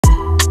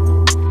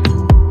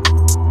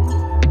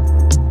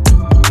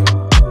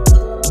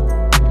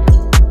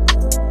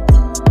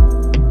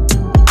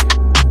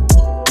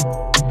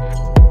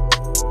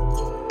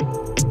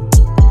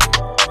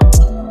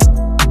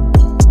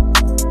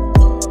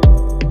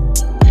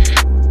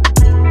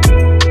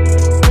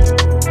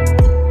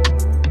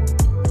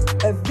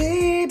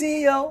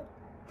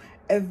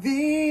a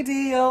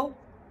video.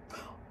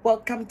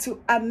 Welcome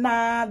to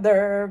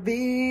another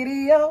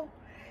video.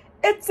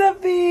 It's a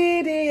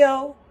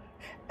video,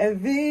 a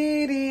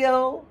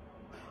video.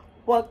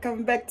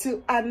 Welcome back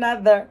to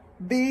another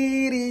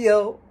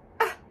video.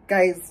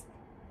 Guys,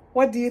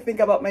 what do you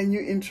think about my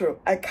new intro?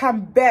 I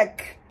come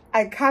back.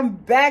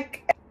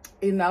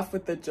 Enough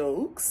with the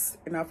jokes.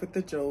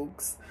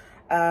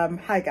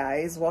 Hi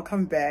guys,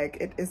 welcome back.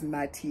 It is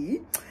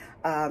Nati,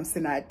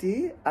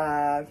 Sinati.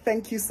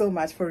 Thank you so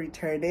much for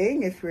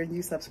returning. If you're a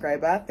new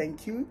subscriber,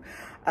 thank you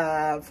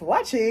for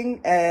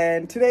watching.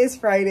 And today is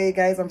Friday,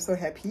 guys. I'm so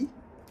happy.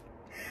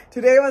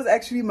 Today was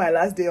actually my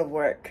last day of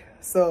work,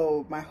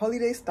 so my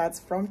holiday starts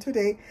from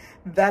today.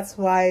 That's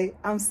why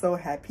I'm so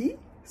happy.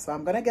 So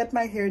I'm gonna get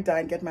my hair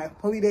done, get my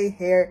holiday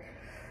hair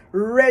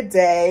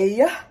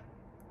ready.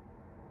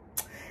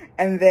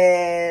 And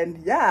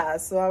then, yeah,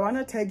 so I want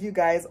to take you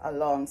guys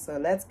along. So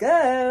let's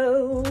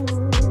go.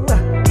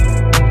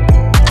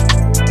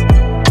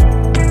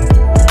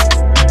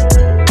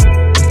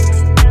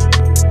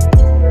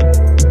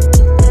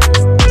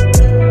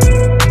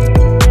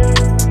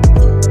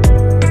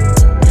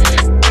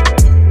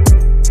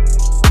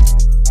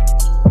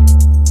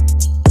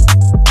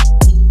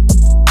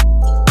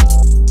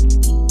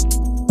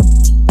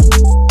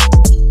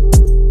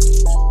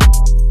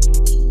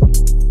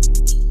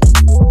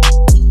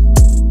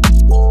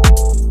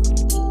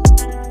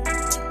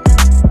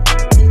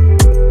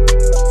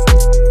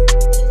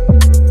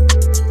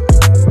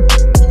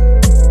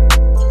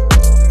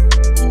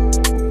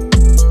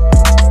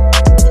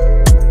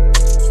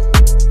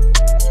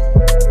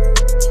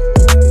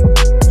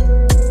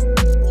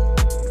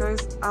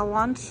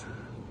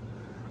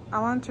 I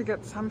want to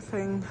get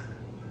something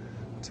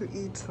to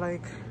eat,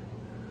 like,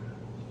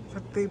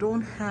 but they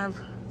don't have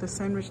the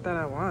sandwich that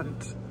I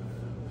want.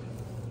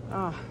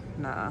 Oh,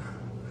 nah.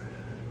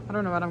 I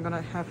don't know what I'm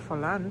gonna have for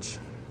lunch.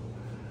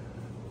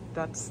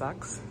 That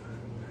sucks.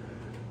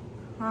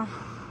 Oh,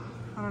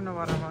 I don't know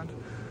what I want.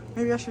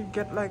 Maybe I should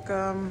get like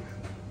an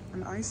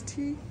iced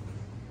tea.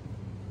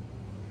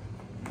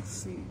 Let's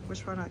see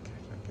which one I can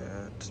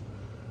get.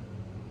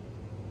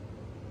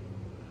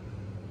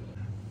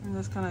 I'm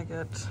just gonna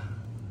get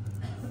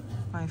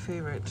my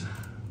favorite.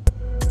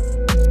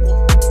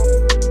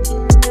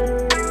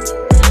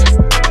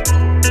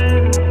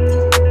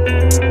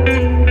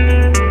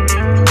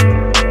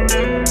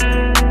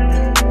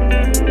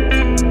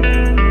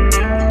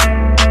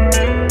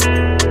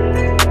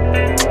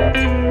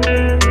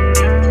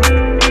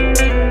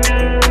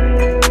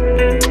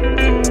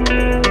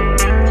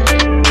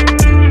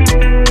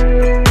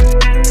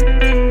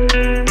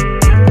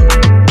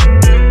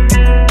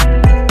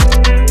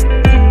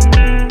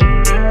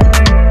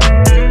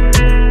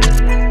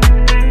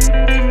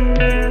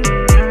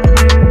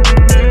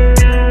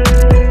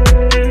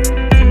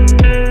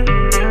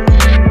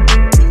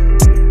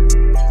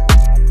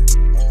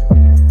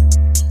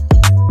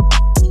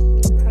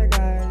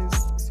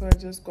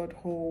 Got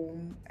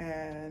home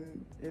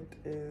and it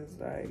is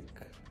like,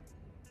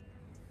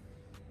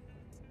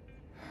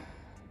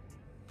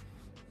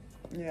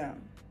 yeah,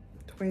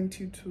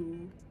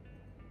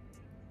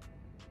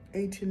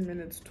 18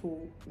 minutes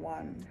to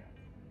 1,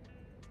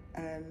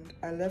 and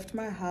I left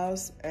my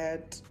house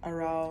at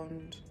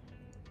around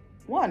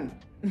 1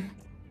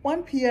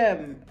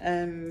 p.m.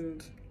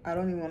 and I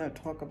don't even want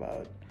to talk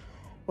about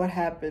what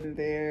happened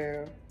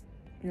there,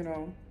 you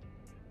know,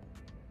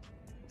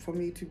 for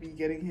me to be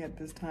getting here at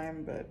this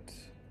time. But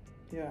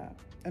yeah,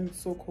 and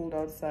it's so cold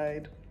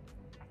outside,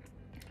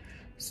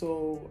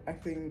 so I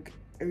think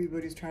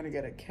everybody's trying to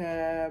get a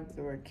cab.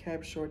 There were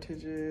cab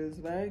shortages,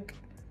 like,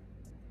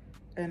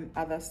 and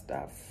other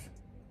stuff,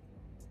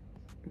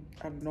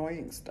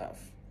 annoying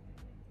stuff.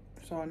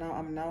 So now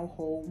I'm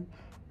home.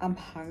 I'm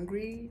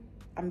hungry,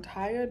 I'm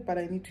tired, but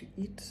I need to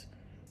eat,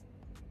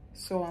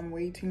 so I'm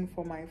waiting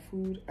for my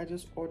food. I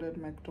just ordered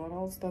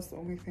McDonald's. That's the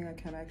only thing I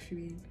can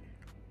actually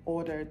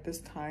order at this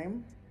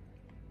time.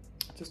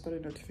 I just got a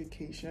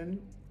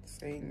notification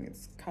saying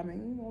it's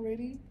coming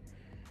already,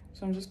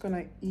 so I'm just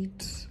gonna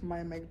eat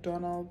my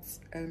McDonald's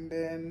and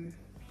then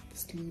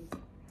sleep.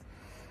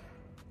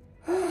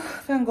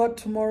 Thank God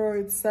tomorrow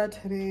it's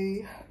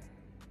Saturday,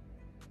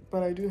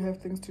 but I do have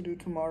things to do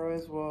tomorrow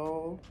as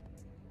well,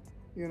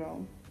 you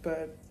know.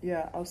 But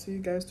yeah, I'll see you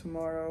guys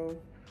tomorrow.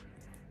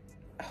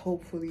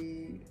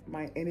 Hopefully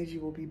my energy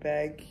will be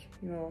back,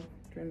 you know.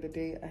 During the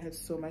day I had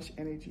so much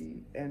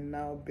energy and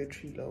now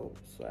battery low,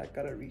 so I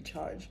gotta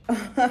recharge.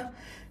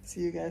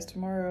 See you guys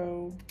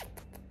tomorrow.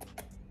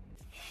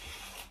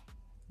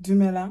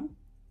 Dumelang.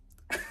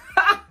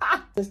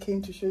 Just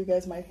came to show you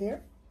guys my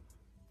hair.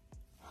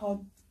 How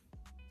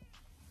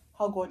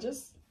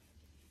gorgeous.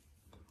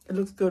 It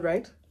looks good,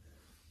 right?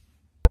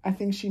 I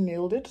think she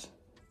nailed it.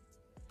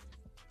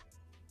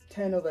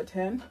 10 over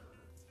 10.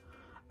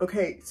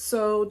 Okay,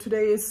 so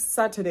today is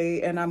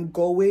Saturday and I'm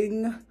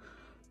going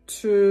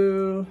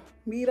to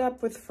meet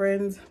up with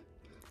friends,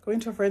 going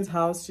to a friend's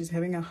house. She's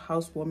having a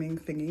housewarming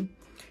thingy,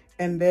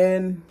 and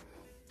then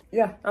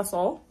yeah, that's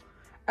all.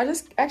 I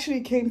just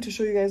actually came to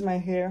show you guys my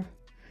hair.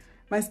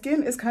 My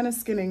skin is kind of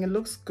skinning. It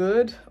looks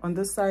good on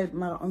this side.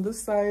 On this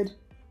side,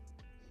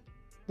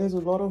 there's a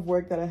lot of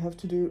work that I have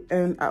to do.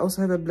 And I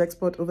also have a black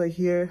spot over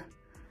here.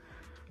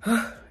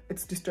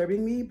 It's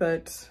disturbing me,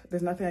 but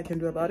there's nothing I can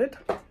do about it.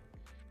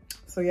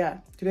 So yeah,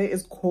 today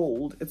is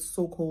cold. It's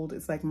so cold.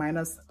 It's like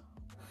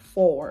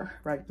 -4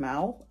 right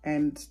now,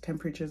 and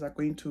temperatures are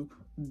going to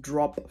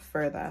drop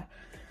further.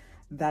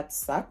 That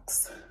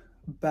sucks,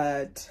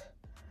 but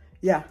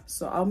yeah,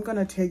 so I'm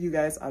gonna take you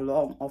guys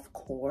along, of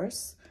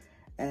course,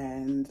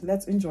 and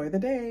let's enjoy the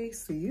day.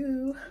 See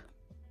you.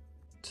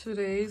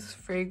 Today's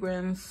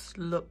fragrance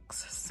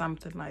looks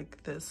something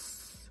like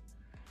this.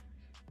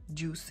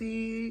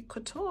 Juicy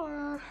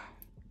Couture.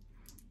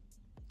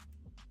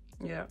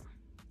 Yeah.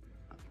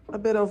 A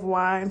bit of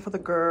wine for the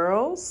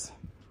girls.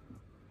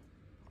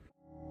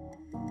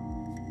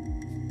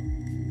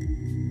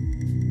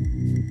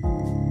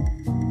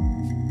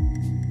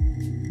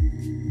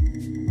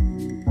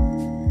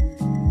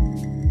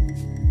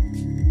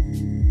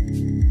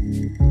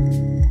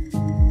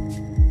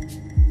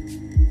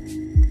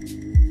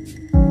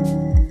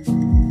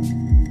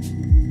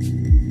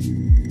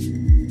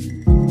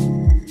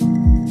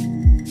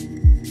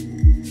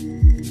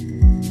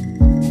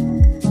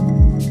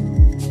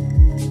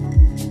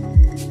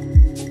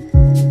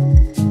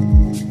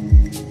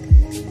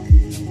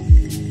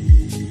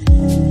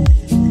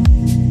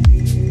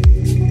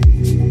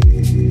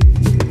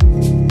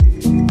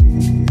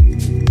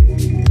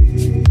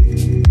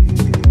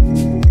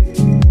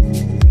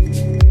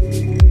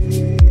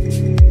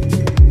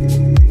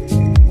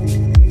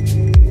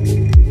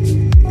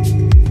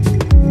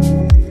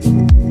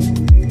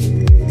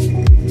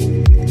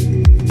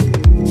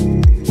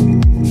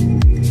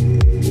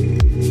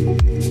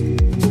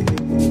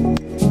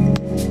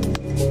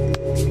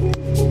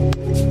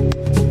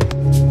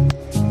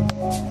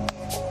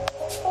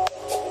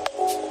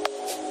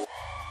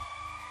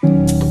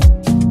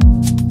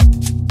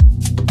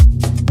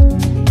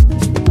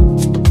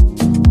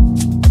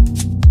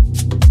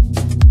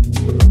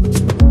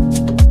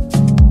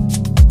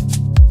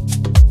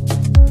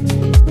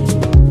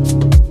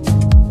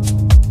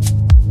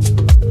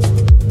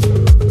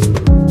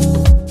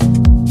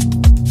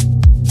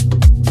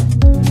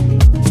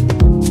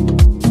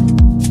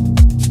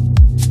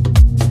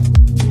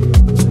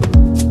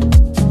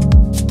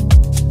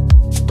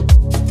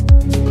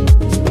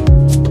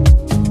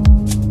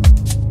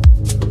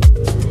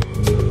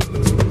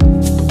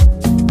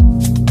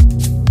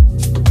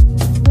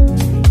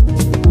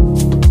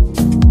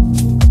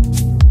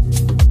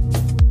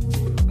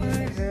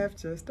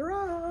 Just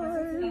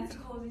arrived.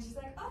 She's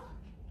like, oh.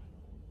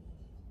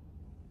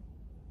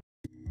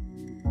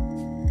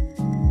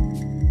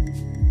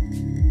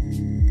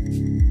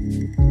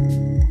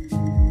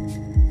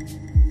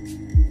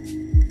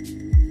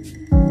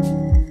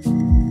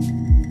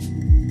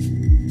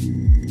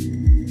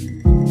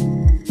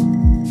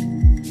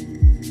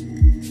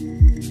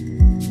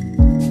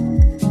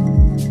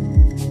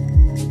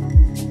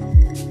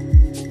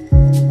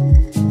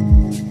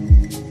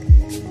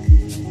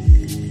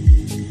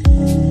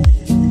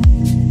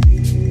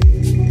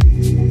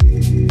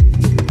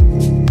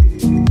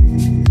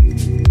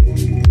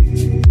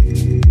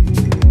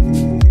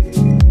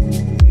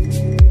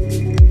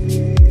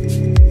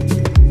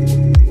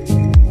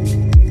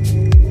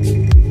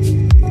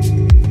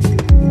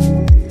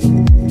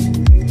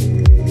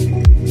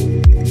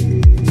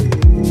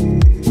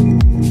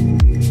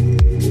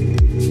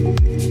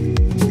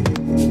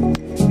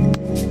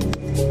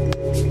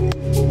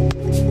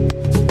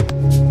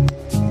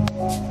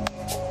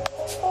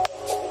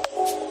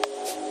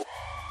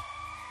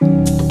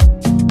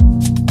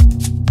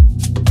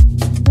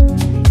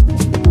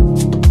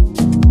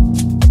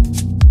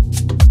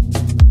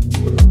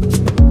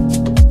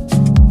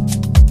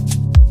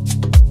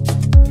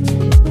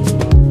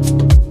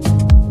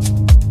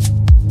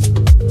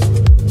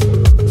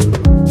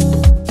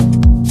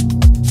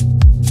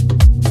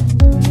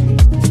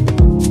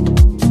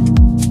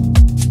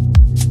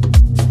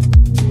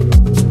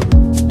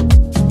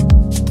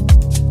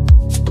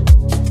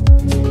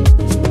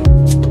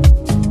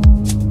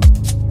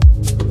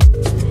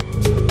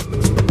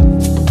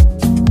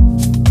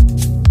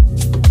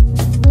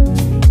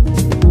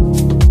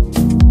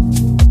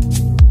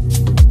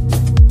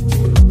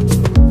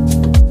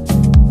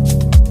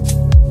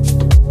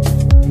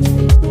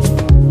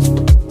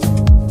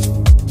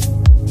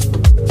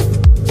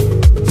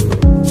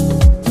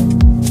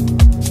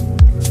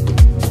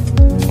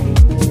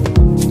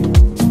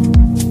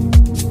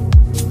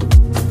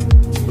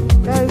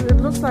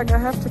 like I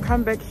have to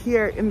come back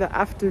here in the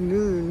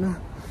afternoon.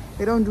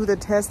 They don't do the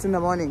test in the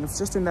morning, it's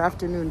just in the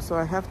afternoon. So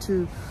I have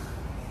to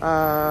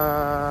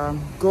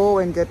go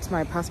and get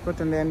my passport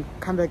and then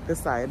come back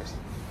this side.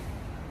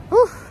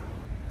 Whew.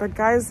 But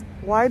guys,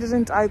 why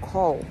didn't I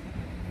call?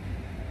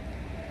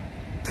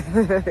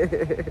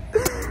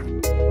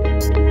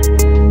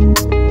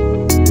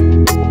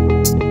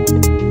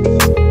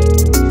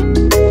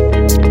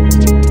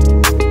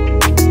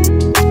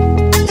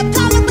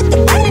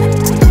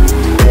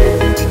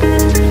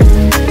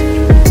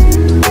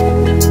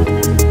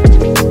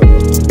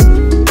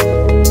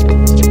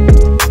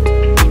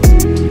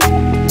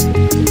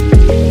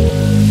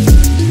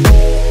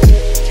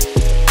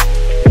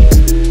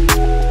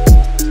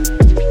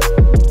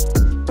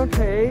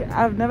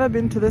 I've never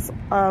been to this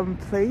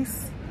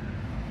place,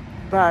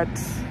 but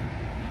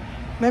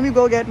let me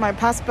go get my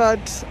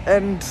passport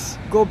and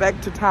go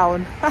back to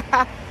town.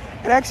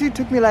 It actually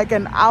took me like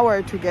an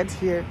hour to get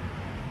here.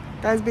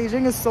 Guys,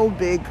 Beijing is so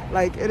big.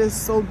 Like, it is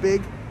so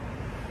big.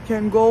 You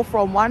can go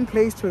from one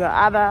place to the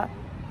other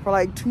for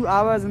like 2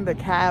 hours in the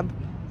cab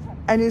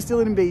and you're still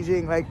in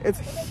Beijing. Like,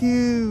 it's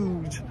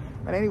huge.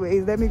 But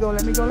anyways, let me go.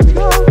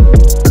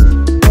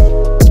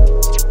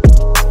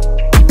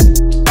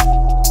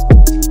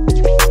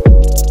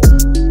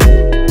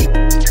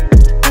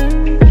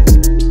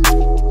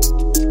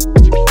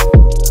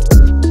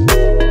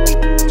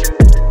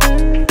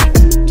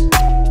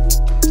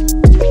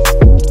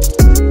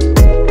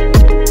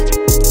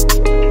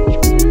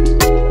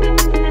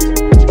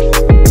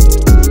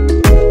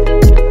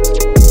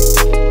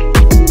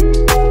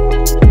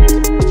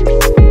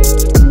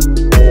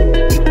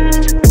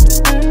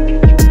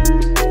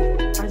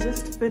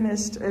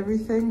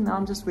 Everything. Now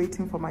I'm just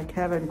waiting for my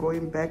cab and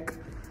going back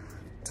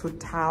to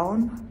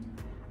town,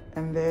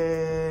 and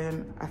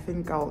then I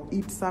think I'll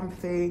eat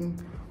something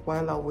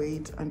while I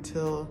wait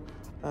until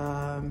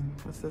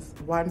what's this,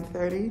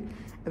 1:30,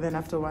 and then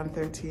after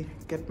 1:30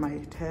 get my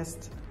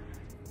test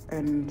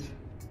and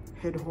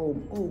head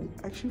home. Oh,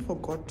 I actually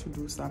forgot to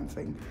do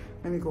something.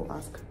 Let me go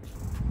ask.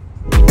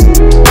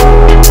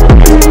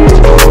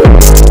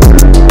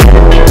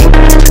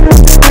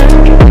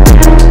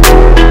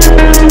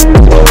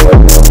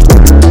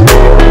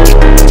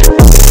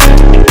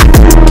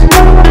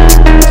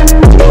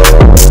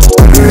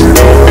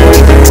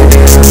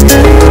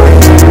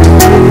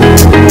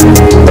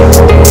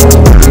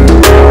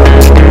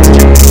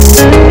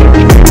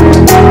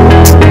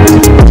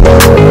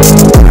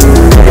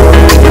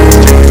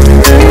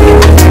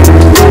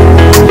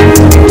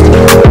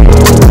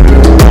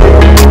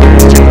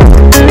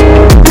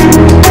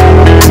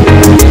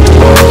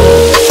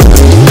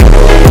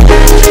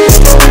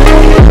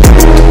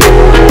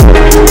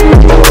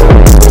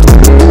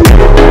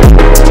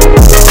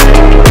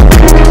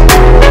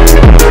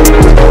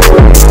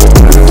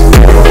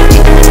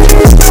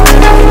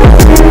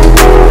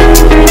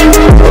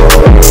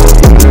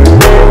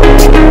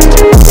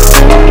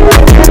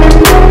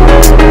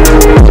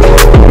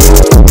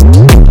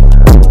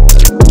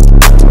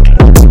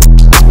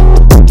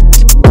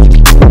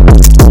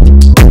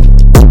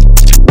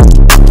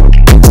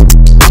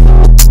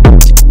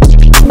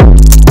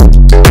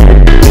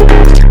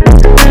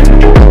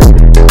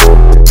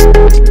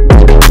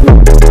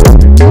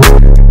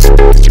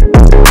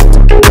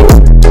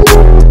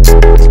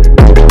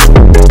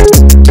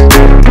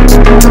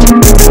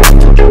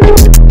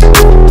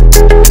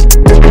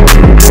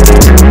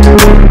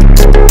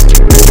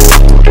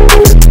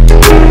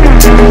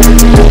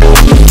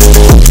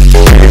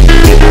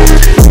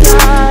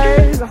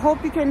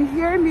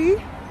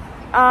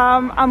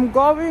 I'm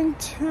going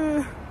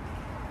to,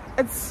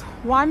 it's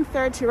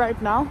 1:30 right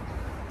now,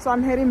 so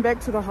I'm heading back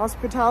to the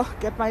hospital,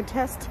 get my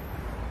test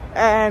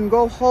and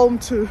go home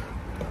to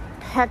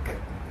pack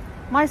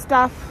my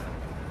stuff.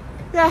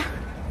 Yeah.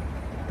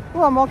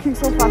 Oh, I'm walking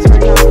so fast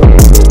right now.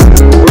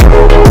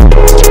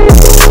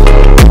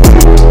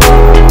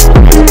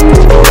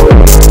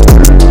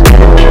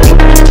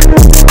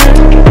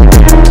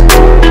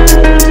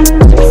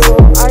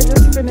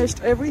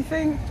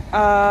 Everything.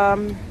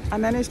 I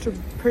managed to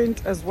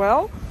print as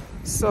well,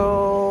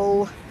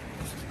 so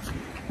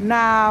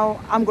now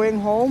I'm going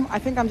home. I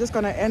think I'm just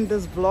gonna end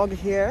this vlog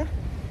here,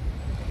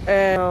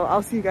 and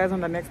I'll see you guys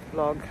on the next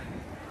vlog.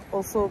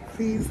 Also,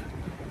 please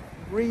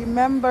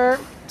remember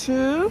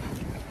to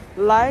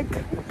like,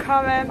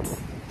 comment,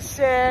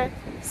 share,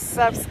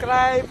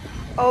 subscribe,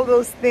 all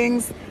those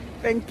things.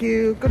 Thank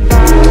you.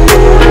 Goodbye.